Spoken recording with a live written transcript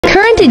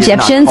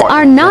Egyptians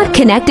are not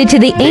connected to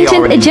the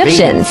ancient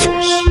Egyptians.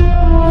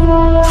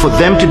 For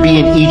them to be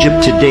in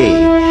Egypt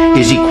today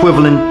is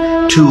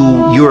equivalent to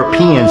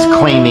Europeans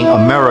claiming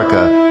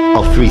America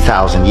of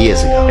 3,000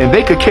 years ago. And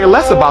they could care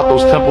less about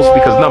those temples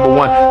because, number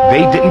one,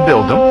 they didn't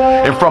build them.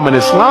 And from an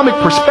Islamic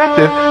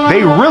perspective,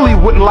 they really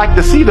wouldn't like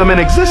to see them in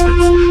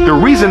existence. The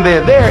reason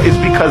they're there is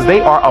because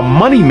they are a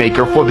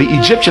moneymaker for the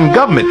Egyptian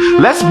government.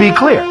 Let's be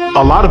clear.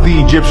 A lot of the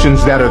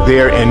Egyptians that are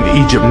there in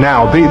Egypt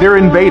now, they're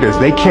invaders.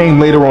 They came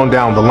later on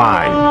down the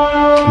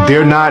line.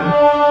 They're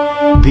not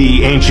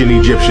the ancient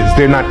Egyptians.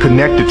 They're not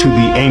connected to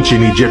the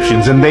ancient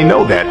Egyptians, and they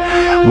know that.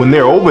 When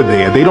they're over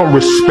there, they don't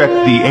respect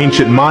the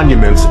ancient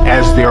monuments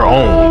as their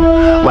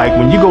own. Like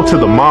when you go to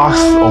the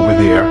mosque over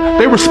there,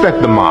 they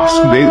respect the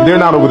mosque. They're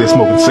not over there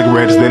smoking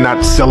cigarettes. They're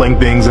not selling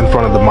things in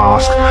front of the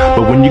mosque.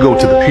 But when you go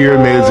to the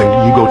pyramids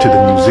and you go to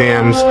the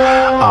museums,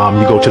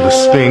 you go to the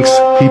Sphinx,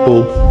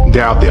 people,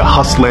 they're out there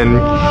hustling.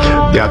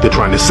 They're out there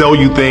trying to sell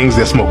you things.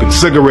 They're smoking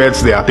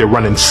cigarettes. They're out there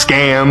running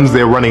scams.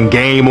 They're running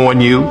game on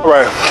you.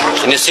 Right.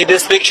 Can you see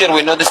this picture?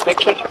 We know this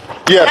picture?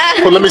 Yes.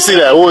 Well, let me see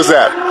that. What was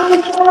that?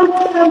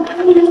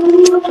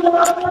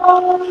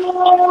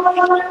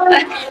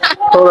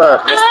 Hold on.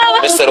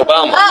 Mr.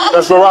 Obama.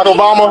 That's Barack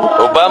Obama?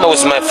 Obama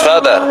was my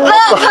father.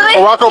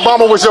 Barack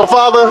Obama was your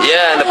father?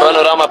 Yeah, in the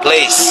Panorama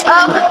place.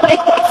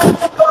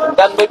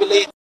 That maybe later.